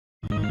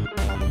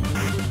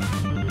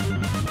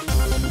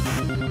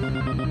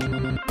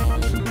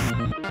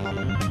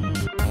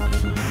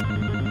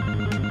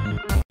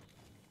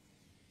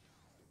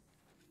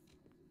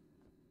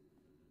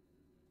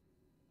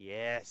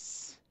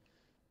Yes.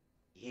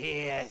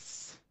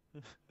 Yes.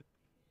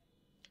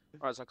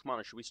 Alright, so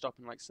Commando, should we stop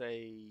in, like,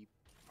 say,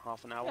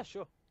 half an hour? Yeah,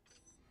 sure.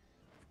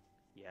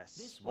 Yes.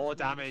 This More was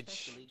made damage.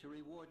 especially to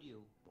reward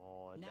you.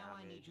 More Now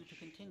damage. I need you to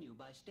continue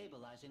by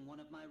stabilizing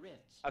one of my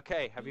rifts.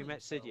 Okay, have you Doing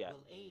met Sid so yet?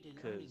 will aid in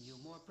Because earning you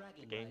more the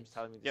bragging game's rights.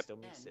 telling me to Yep. still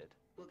meet And Sid.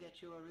 we'll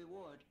get you a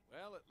reward.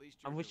 Well, at least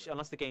And which,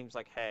 unless the game's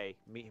like, hey,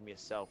 meet him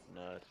yourself,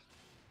 nerd.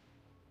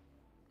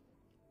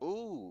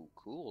 Ooh,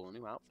 cool, a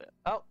new outfit.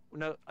 Oh,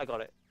 no, I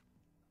got it.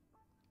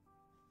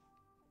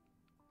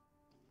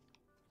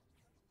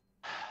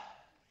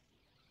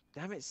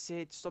 Damn it,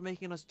 Sid, stop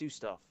making us do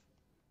stuff.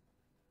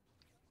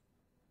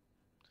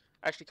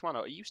 Actually,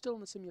 Commando, are you still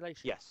in the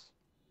simulation? Yes.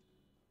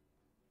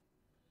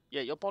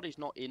 Yeah, your body's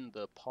not in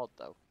the pod,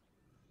 though.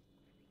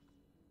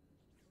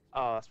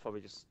 Oh, that's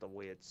probably just a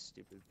weird,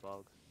 stupid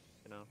bug,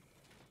 you know?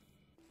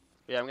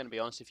 Yeah, I'm gonna be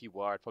honest, if you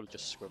were, I'd probably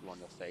just scribble on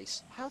your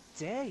face. How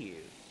dare you?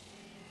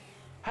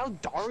 How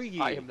dare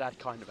you? I am that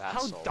kind of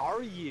asshole. How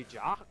dare you,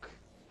 Jack?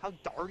 How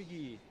dare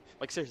you?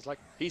 Like, seriously, like,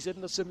 he's in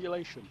the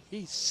simulation.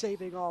 He's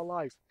saving our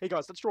life. Hey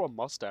guys, let's draw a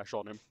mustache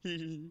on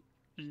him.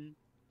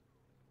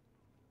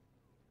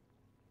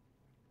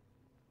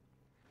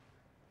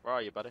 Where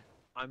are you, buddy?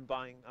 I'm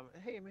buying.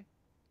 Hey, me.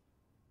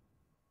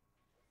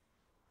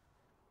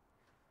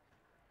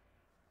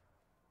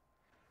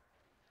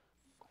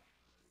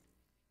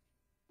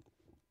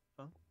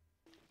 Huh?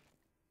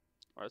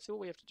 Alright, let's see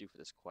what we have to do for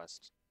this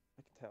quest.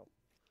 I can tell.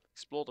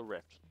 Explore the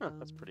rift. Huh,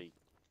 that's pretty...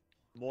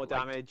 More Light.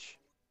 damage.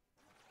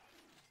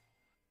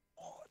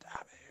 More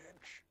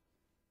damage.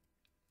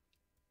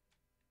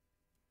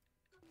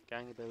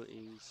 Gang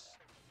abilities.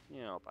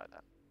 Yeah, I'll buy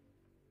that.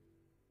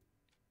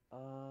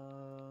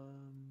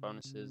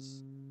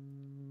 Bonuses.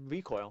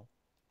 Recoil.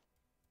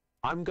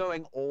 I'm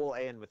going all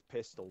in with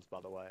pistols, by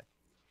the way.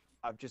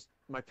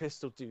 My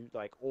pistol do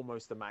like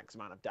almost the max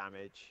amount of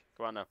damage.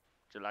 Come on now.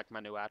 Do you like my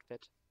new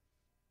outfit?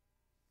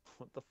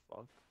 What the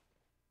fuck?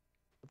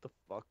 What the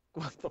fuck?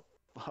 What the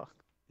fuck?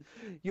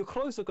 Your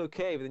clothes look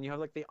okay, but then you have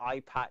like the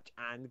eye patch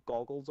and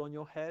goggles on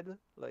your head.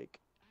 Like,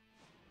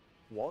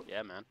 what?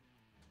 Yeah, man.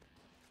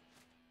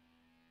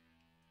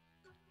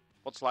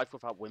 What's life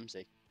without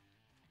whimsy?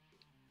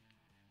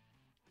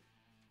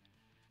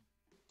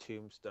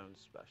 Tombstone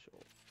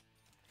special.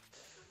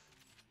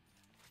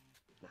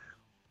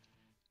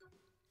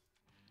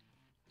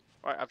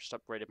 Alright, I've just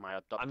upgraded my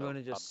abductor. I'm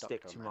gonna just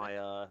stick to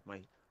my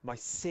my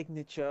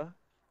signature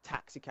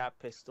taxicab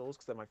pistols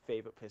because they're my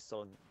favorite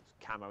pistol and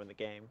camo in the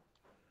game.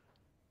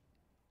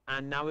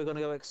 And now we're gonna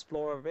go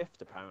explore a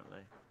rift,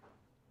 apparently.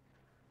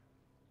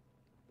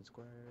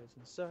 Squares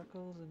and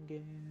circles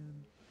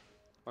again.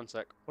 One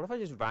sec. What if I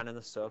just ran in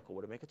a circle?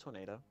 Would it make a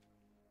tornado?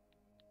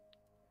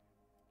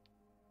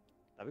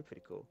 That'd be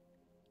pretty cool.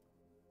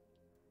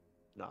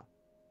 No.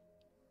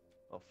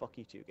 Oh, fuck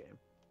you too, game.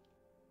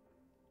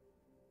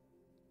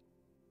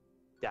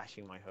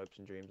 Dashing my hopes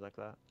and dreams like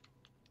that.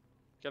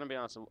 Gonna be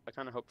honest, I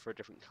kind of hoped for a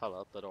different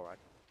color, but alright.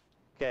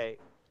 Okay.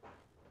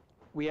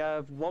 We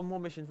have one more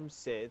mission from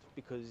Sid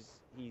because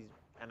he's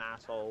an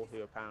asshole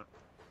who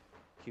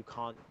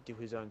can't do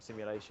his own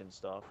simulation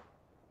stuff.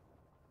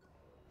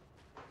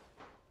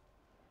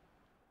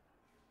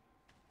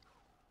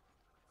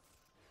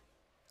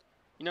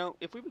 You know,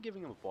 if we were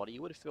giving him a body,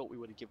 you would have thought we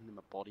would have given him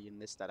a body in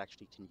this that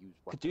actually can use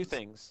weapons. Could do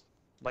things.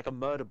 Like a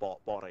murder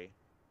bot body.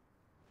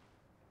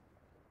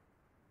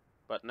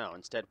 But no,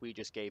 instead we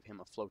just gave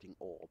him a floating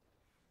orb.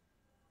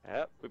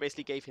 Yep. We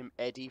basically gave him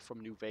Eddie from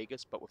New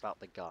Vegas, but without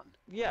the gun.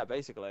 Yeah,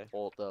 basically.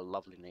 Or the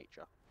lovely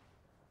nature.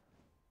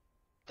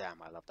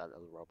 Damn, I love that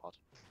little robot.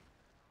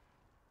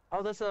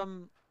 Oh, there's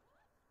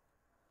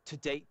to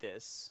date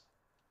this,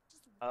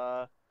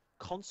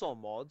 console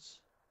mods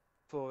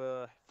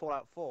for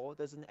Fallout 4.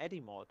 There's an Eddie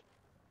mod.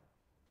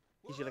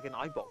 Gives you like an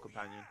iBot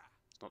companion.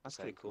 It's not That's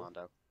the same, pretty cool.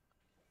 Commando.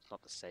 It's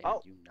not the same,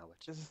 Oh, you know it.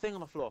 There's a thing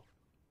on the floor.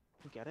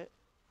 You get it?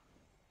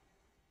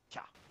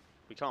 Cha.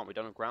 We can't, we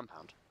don't have ground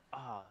pound.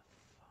 Ah,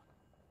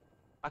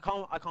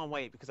 fuck. I can't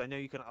wait because I know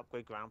you can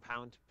upgrade ground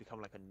pound to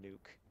become like a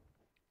nuke.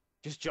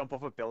 Just jump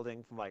off a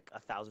building from like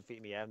 1,000 feet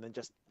in the air and then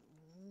just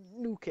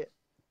nuke it.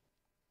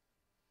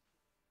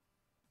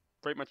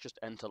 Pretty much just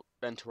enter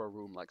a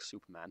room like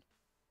Superman.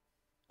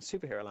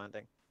 Superhero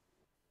landing.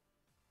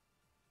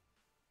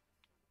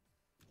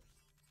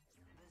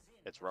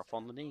 It's rough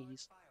on the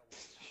knees.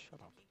 Shut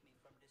up.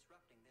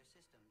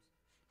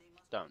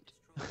 Don't.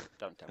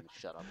 Don't tell me to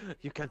shut up.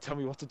 You can't tell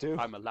me what to do.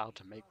 I'm allowed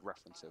to make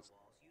references.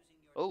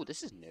 Oh,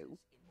 this is new.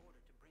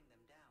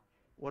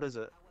 What is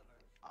it?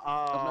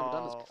 I've never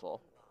done this before.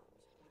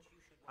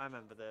 I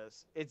remember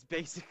this. It's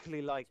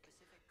basically like,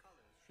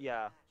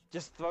 yeah,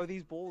 just throw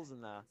these balls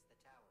in there.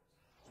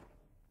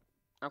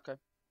 Okay.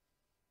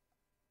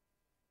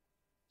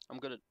 I'm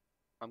good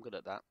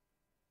at that.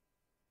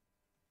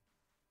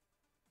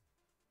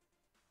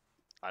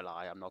 I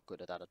lie, I'm not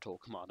good at that at all,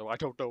 Commando. I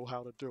don't know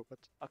how to do it.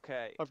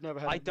 Okay. I've never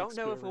had I any don't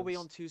know if we'll be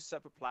on experience. 2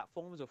 separate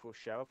platforms or if we'll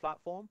share a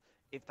platform.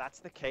 If that's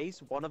the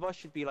case, one of us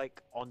should be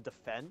like on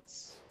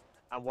defense,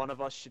 and one of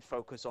us should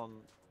focus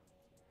on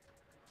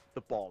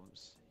the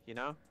bombs. You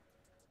know?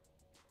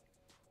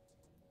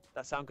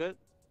 That sound good?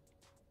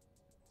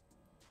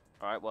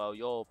 Alright, well,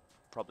 you're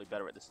probably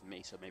better at this than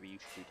me, so maybe you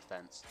should do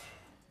defense.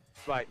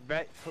 Right,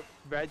 put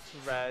red to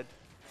red,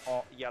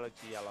 or yellow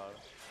to yellow.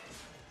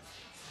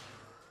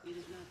 It is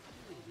not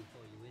too easy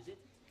for you, is it?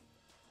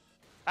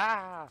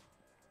 Ah!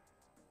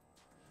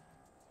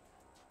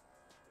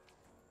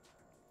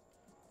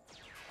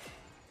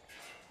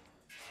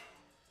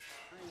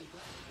 I am glad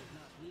it was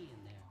not me in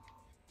there.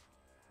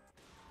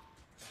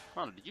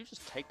 Commando, did you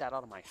just take that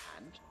out of my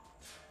hand?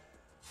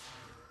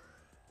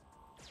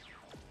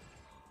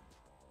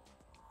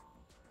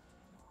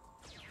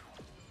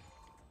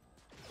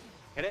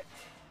 Hit it.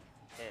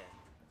 Here.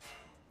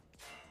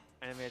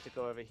 And then we have to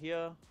go over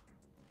here.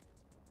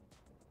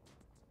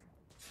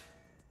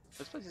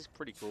 This place is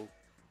pretty cool.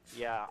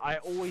 Yeah, I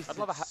always I'd did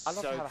love to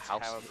so have a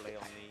house. terribly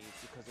on these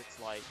because it's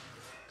like,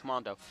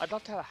 Commando, I'd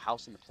love to have a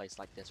house in a place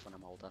like this when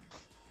I'm older.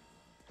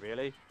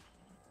 really?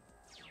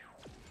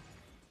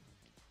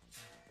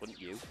 Wouldn't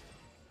you?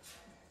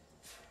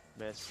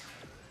 Miss.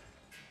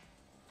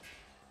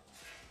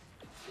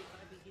 If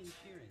I begin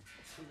cheering,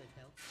 will it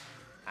help?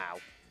 Ow.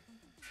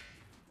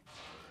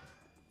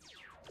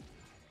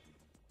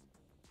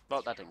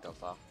 Well, that didn't go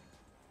far.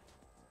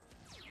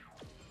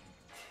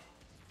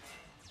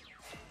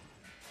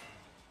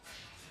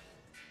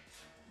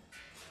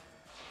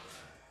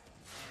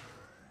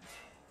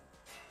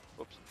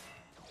 Whoops.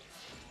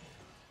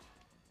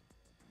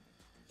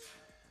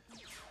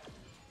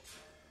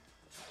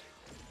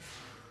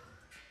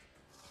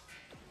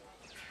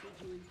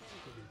 Did you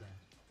intend to do that?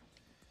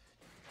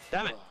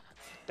 Damn it!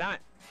 Damn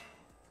it!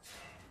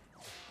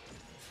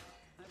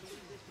 I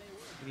believe this may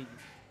work. We need-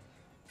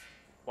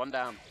 One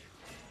down. Have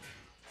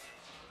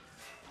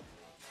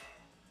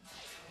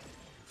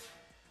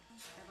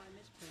I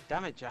misplaced?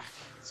 Damn it, Jack!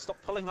 Stop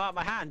pulling them out of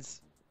my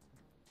hands!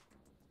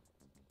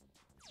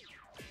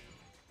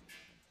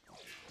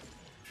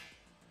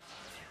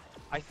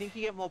 I think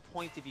you get more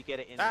points if you get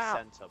it in the Ow.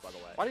 center, by the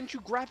way. Why didn't you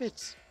grab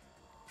it?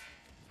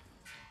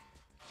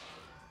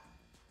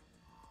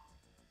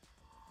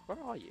 Where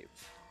are you?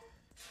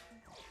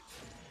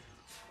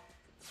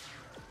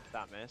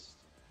 That missed.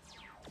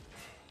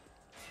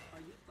 Are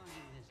you finding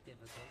this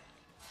difficult?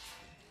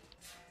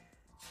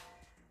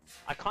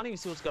 I can't even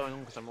see what's going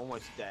on because I'm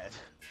almost dead.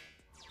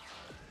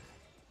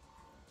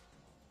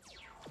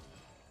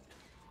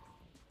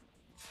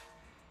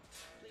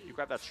 Please. You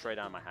grabbed that straight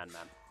out of my hand,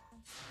 man.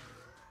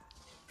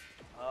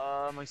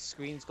 My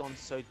screen's gone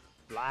so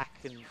black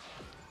and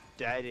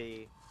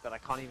deady that I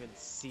can't even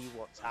see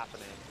what's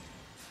happening.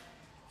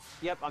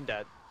 Yep, I'm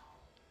dead.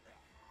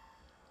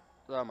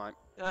 So am I.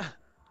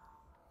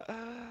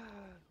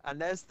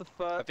 And there's the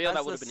first. I feel that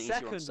that's would have the been easier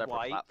on second separate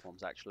wipe.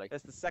 platforms, actually.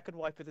 There's the second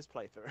wipe of this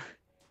playthrough.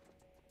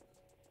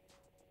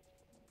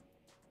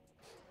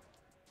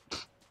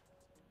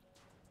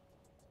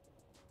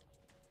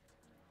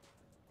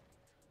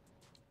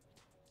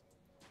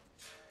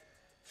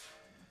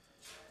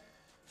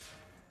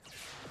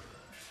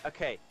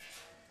 Okay.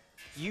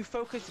 You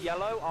focus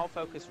yellow, I'll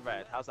focus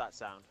red. How's that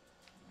sound?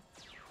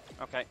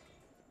 Okay.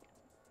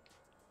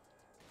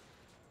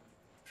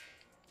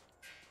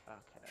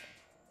 Okay.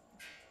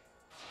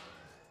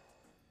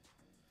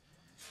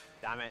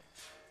 Damn it.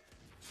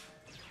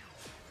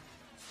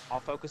 I'll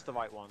focus the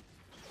right one.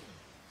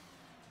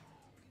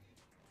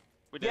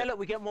 We did. Yeah, look,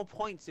 we get more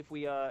points if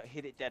we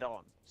hit it dead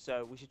on.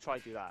 So we should try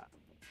to do that.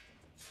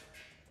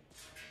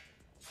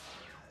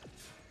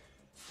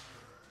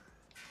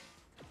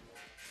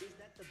 Is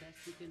that the best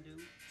you can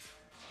do?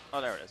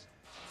 Oh, there it is.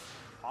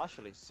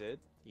 Partially, Sid,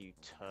 you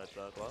turd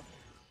burglar.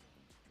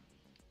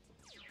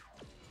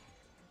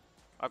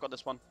 I got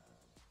this one.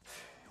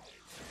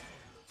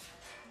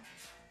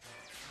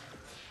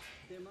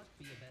 There must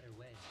be a better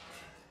way.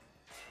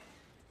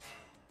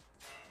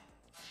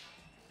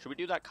 Should we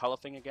do that color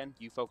thing again?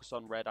 You focus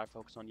on red, I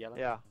focus on yellow?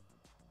 Yeah.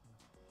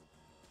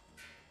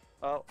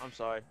 Oh, I'm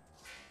sorry.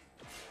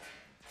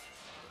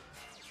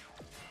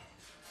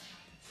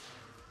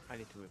 I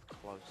need to move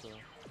closer.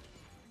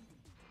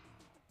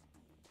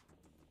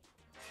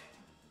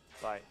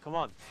 Right, come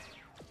on.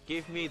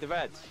 Give me the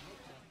reds. I hope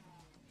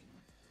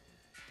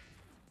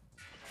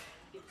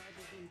so. If I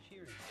begin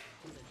cheering,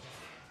 will it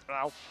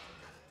help? Ow.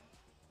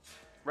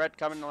 Red,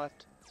 coming on the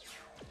left.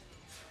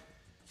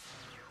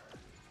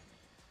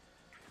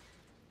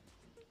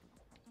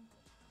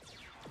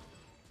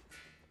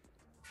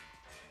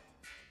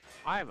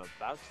 I am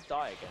about to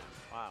die again.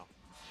 Wow.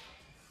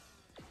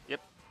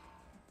 Yep.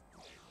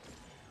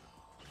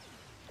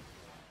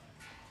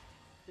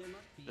 There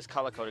must be This a better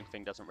color way. coding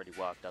thing doesn't really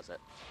work, does it?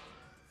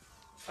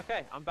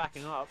 Okay, I'm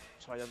backing up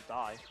so I don't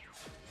die.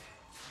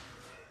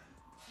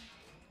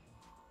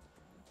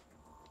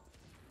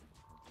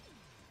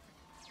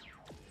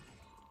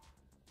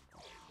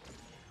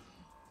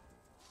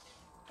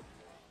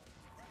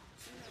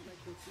 Do not let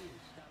your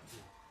fears stop you.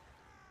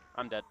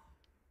 I'm dead.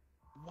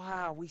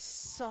 Wow, we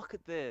suck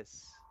at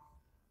this.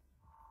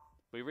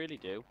 We really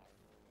do.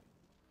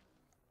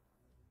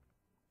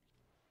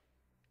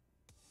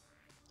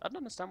 I don't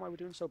understand why we're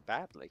doing so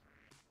badly.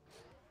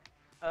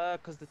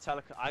 Cause the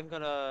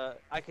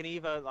I can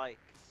either like,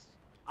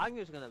 I'm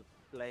just gonna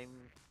blame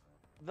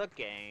the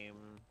game.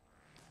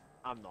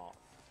 I'm not.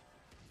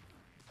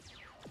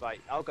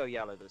 Right, I'll go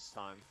yellow this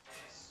time.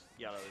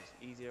 Yellow is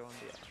easier on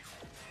the eye.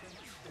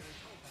 Perhaps there is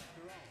hope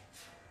after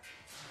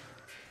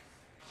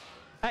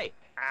all. Hey!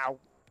 Ow!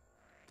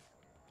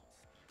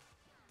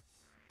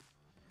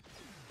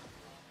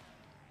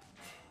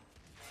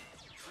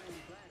 I am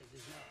glad it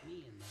is not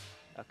me in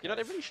there. Okay. You know,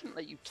 they really shouldn't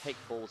let you take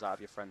balls out of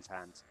your friend's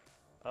hands.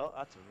 Oh,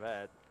 that's a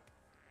red.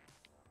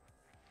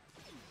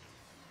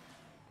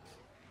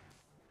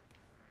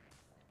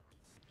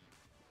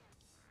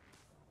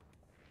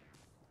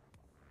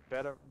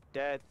 Better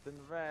dead than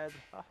red.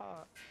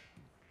 Haha.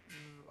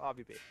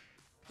 RBB.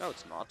 No,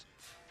 it's not.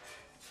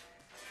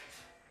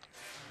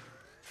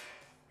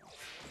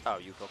 Oh,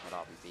 you were talking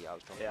about RBV. I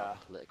was talking about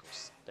a political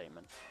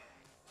statement.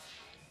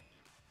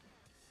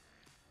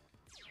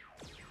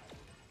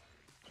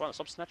 Come on,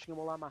 stop snatching them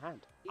all out of my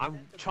hand. I'm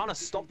trying to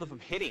stop them from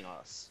hitting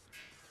us.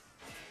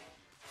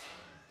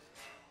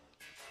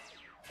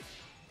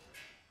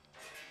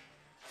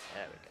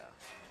 There we go.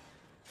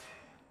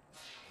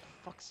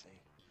 For fuck's sake.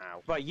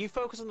 Ow. Right, you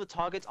focus on the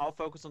targets, I'll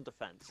focus on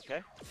defense,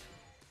 okay?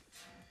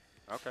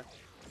 Okay.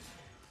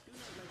 Do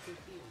not let your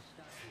fears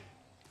stop you.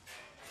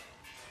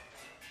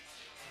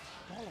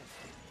 Oh.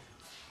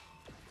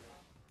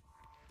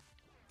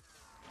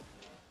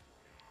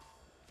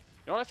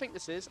 You know what I think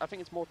this is? I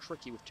think it's more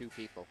tricky with two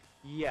people.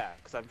 Yeah,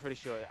 because I'm pretty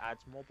sure it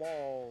adds more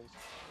balls.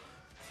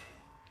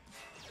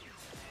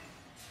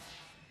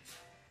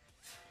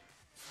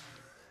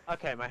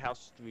 Okay, my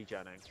house is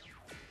regenerating.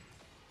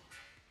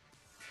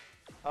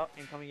 Oh,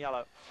 incoming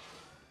yellow.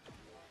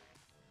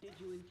 Did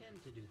you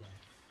intend to do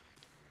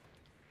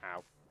that?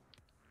 Ow.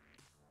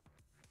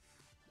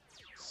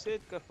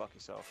 Sid, go fuck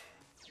yourself.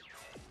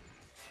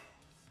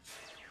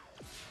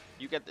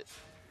 You get the...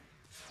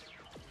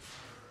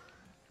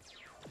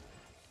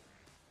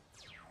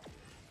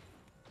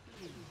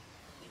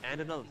 And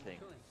another thing,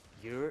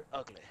 you're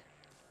ugly.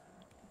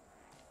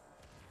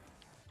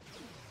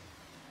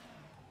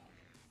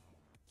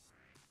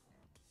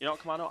 You know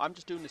what, Commando? I'm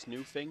just doing this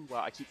new thing where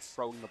I keep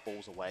throwing the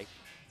balls away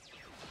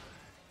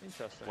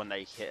Interesting. when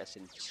they hit us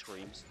in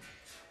streams.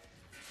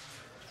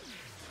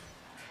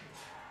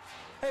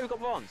 Hey, we got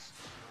bronze.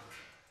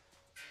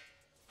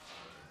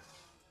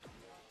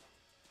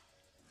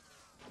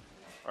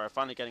 Alright,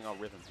 finally getting our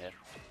rhythm here.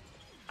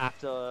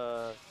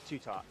 After two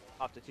tries.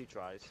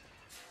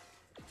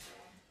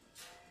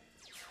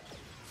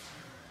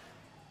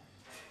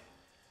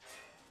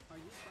 Are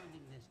you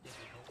finding this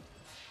difficult?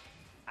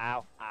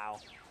 Ow, ow.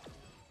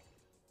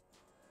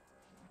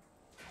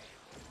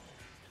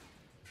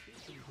 You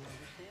seem to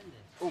understand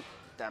this. Oh,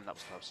 damn, that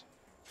was close.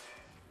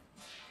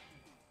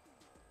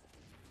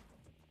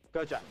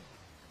 Go, Jack.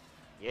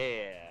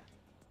 Yeah.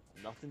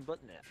 Nothing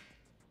but net.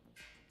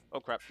 Oh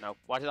crap, no.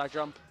 Why did I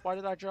jump? Why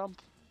did I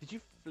jump? Did you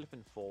flip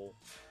and fall?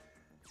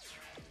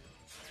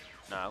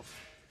 No.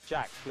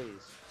 Jack,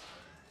 please.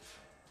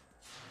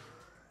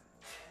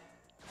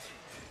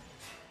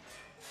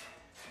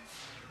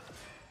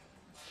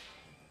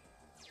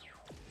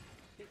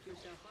 Pick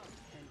yourself up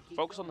and keep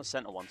Focus on going. the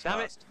center ones Damn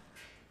it. first.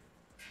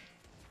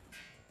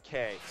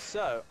 Okay,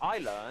 so I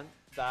learned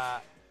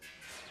that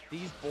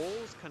these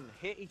balls can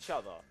hit each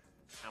other,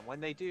 and when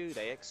they do,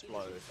 they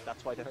explode.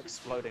 That's why they're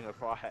exploding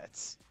over our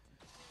heads.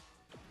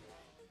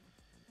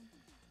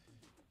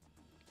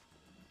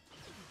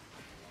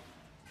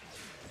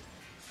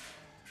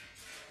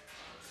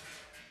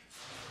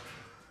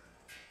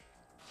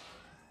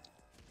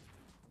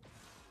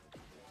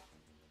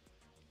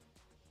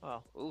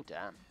 Well, Ooh,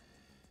 damn.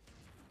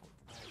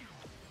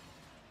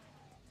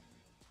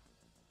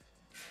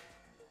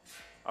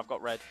 I've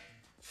got red.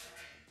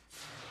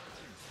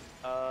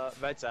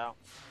 red's out.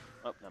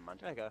 Oh, never mind.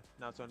 There you go.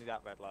 Now it's only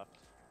that red left.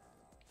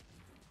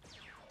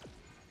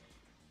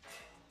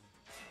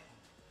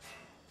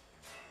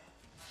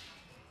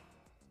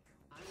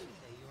 I would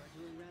say you are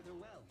doing rather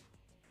well.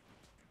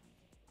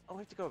 Oh, we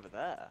have to go over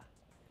there.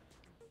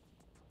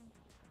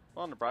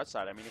 Well, on the bright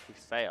side, I mean, if we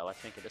fail, I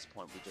think at this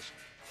point we just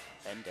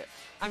end it.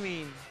 I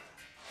mean,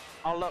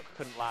 our luck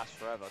couldn't last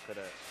forever, could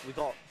it? We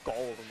got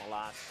gold on the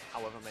last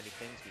however many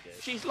things we did.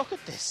 Jeez, look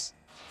at this!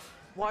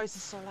 Why is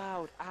this so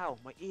loud? Ow,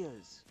 my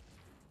ears.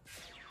 I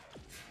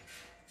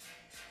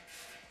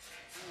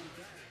am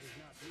glad it is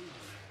not me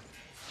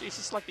anymore. Jeez,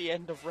 it's like the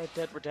end of Red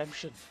Dead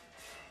Redemption.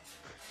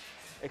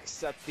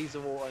 Except these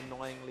are all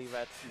annoyingly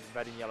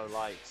red and yellow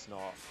lights,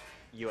 not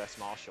US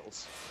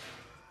Marshals.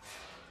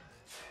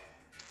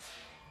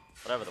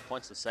 Whatever, the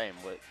point's the same.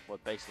 We're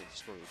basically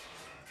screwed.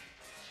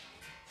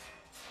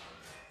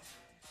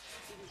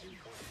 It is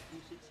important you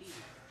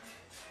succeeded.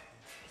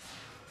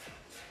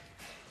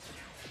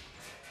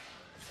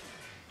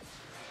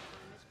 I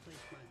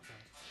misplaced my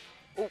trust.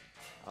 Oh!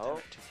 Oh, Damn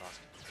it, too fast.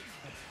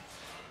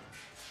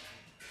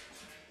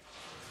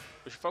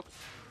 We should focus.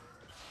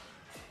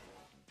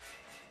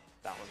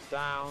 that one's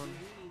down. Do you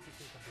need to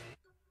take a break?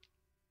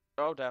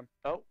 Oh, damn.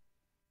 Oh,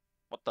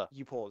 What the?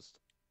 you paused.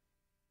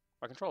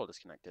 My controller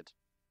disconnected.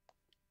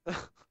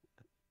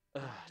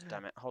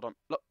 Damn it. Hold on.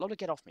 Lola,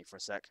 get off me for a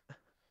sec.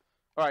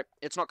 Alright,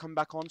 it's not coming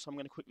back on, so I'm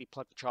going to quickly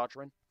plug the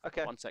charger in.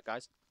 Okay. One sec,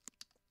 guys.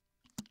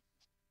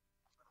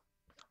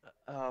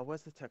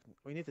 Where's the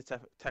we need the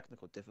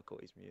technical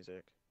difficulties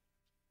music.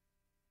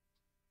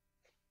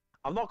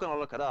 I'm not gonna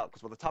look it up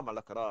because by the time I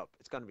look it up,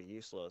 it's gonna be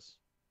useless.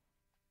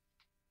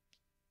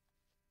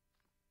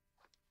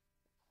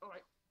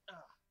 Alright,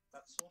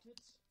 that's sorted.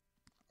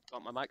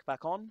 Got my mic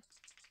back on.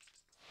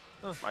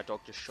 My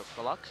dog just shook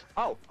the luck.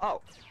 Oh,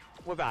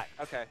 we're back.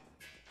 Okay.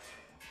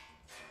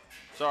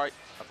 Sorry,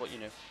 I thought you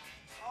knew.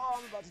 Oh,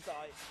 I'm about to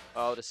die.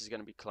 Oh, this is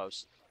going to be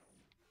close.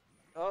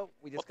 Oh,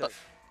 we just What got.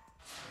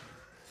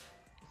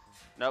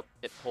 Nope,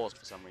 it paused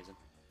for some reason.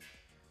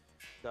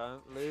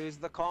 Don't lose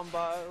the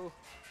combo.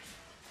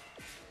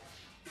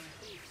 My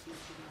faith seems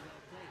to be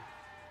well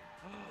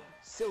played.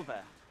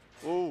 Silver.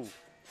 Ooh.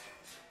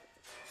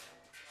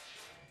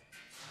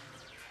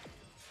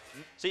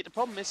 See, the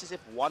problem is if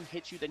one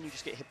hits you, then you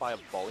just get hit by a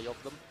volley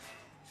of them.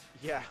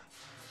 Yeah.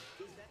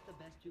 Is that the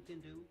best you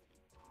can do?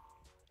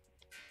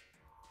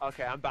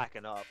 Okay, I'm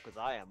backing up because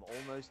I am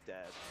almost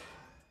dead.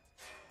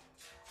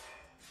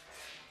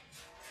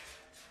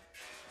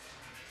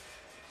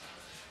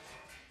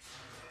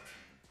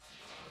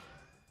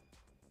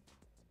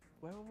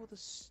 Where are all the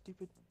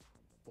stupid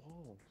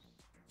balls?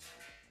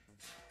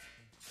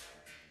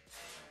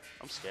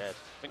 I'm scared.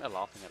 I think they're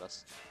laughing at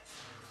us.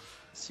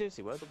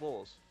 Seriously, where are the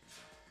balls?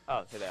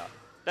 Oh, here they are.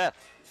 There.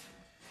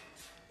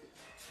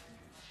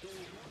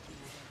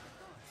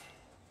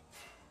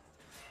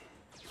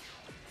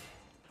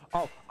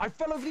 Oh, I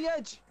fell over the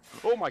edge!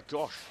 Oh my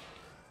gosh.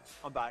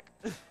 I'm back.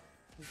 Should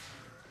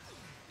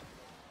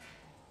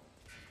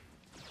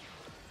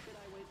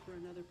I wait for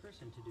another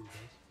person to do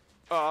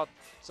this?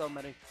 So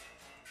many.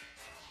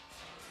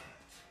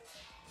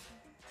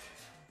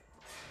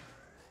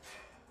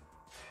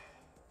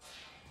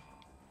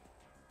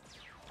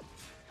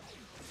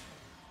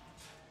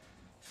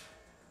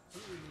 You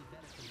will need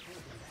better control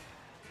than that.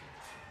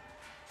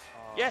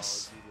 Oh,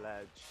 Yes! You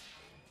ledge.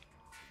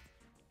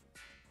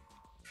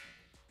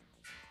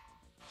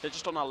 They're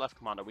just on our left,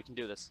 Commando. We can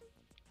do this.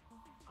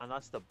 And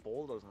that's the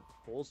balls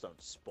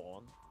don't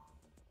spawn.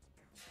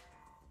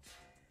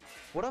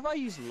 What if I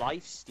use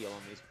life steal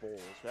on these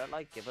balls? Will that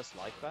like give us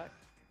life back?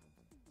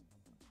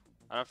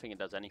 I don't think it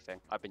does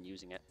anything. I've been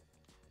using it.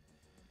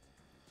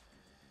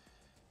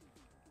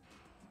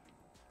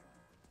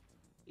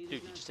 It is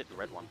Dude, you not just hit the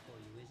red too one. easy for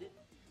you, is it?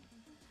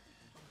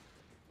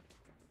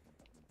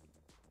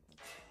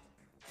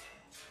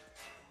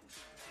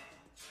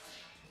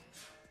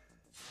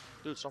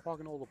 Dude, stop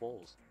hogging all the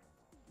balls.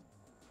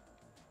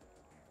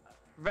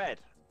 Red.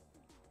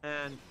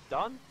 And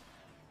done?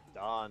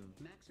 Done.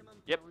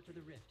 Maximum Yep. power to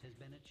the rift has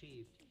been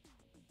achieved.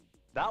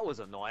 That was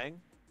annoying.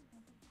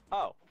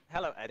 Oh,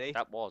 hello Eddie.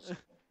 That was.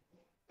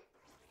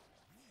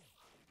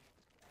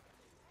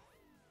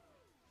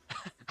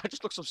 I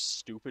just look so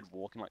stupid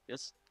walking like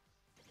this.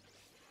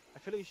 I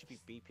feel like you should be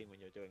beeping when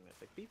you're doing this.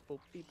 Like beep boop,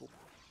 beep boop.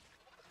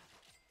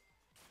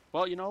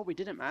 Well, you know, we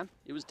did it, man.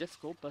 It was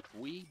difficult, but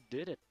we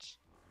did it.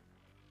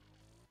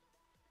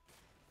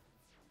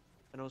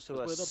 And also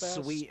We're a the best.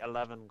 sweet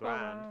 11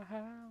 grand.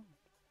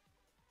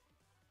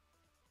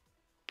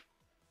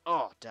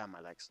 Oh, damn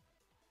my legs.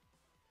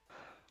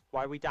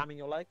 Why are we damning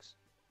your legs?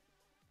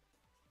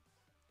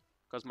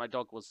 Because my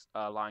dog was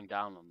lying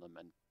down on them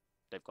and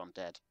they've gone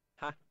dead.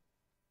 Huh?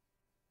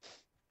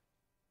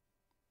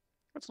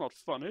 That's not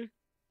funny.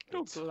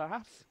 Don't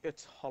laugh.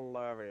 It's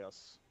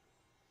hilarious.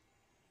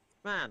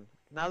 Man,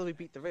 now that we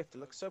beat the rift, it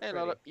looks so Hey, pretty.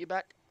 Lola, you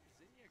back?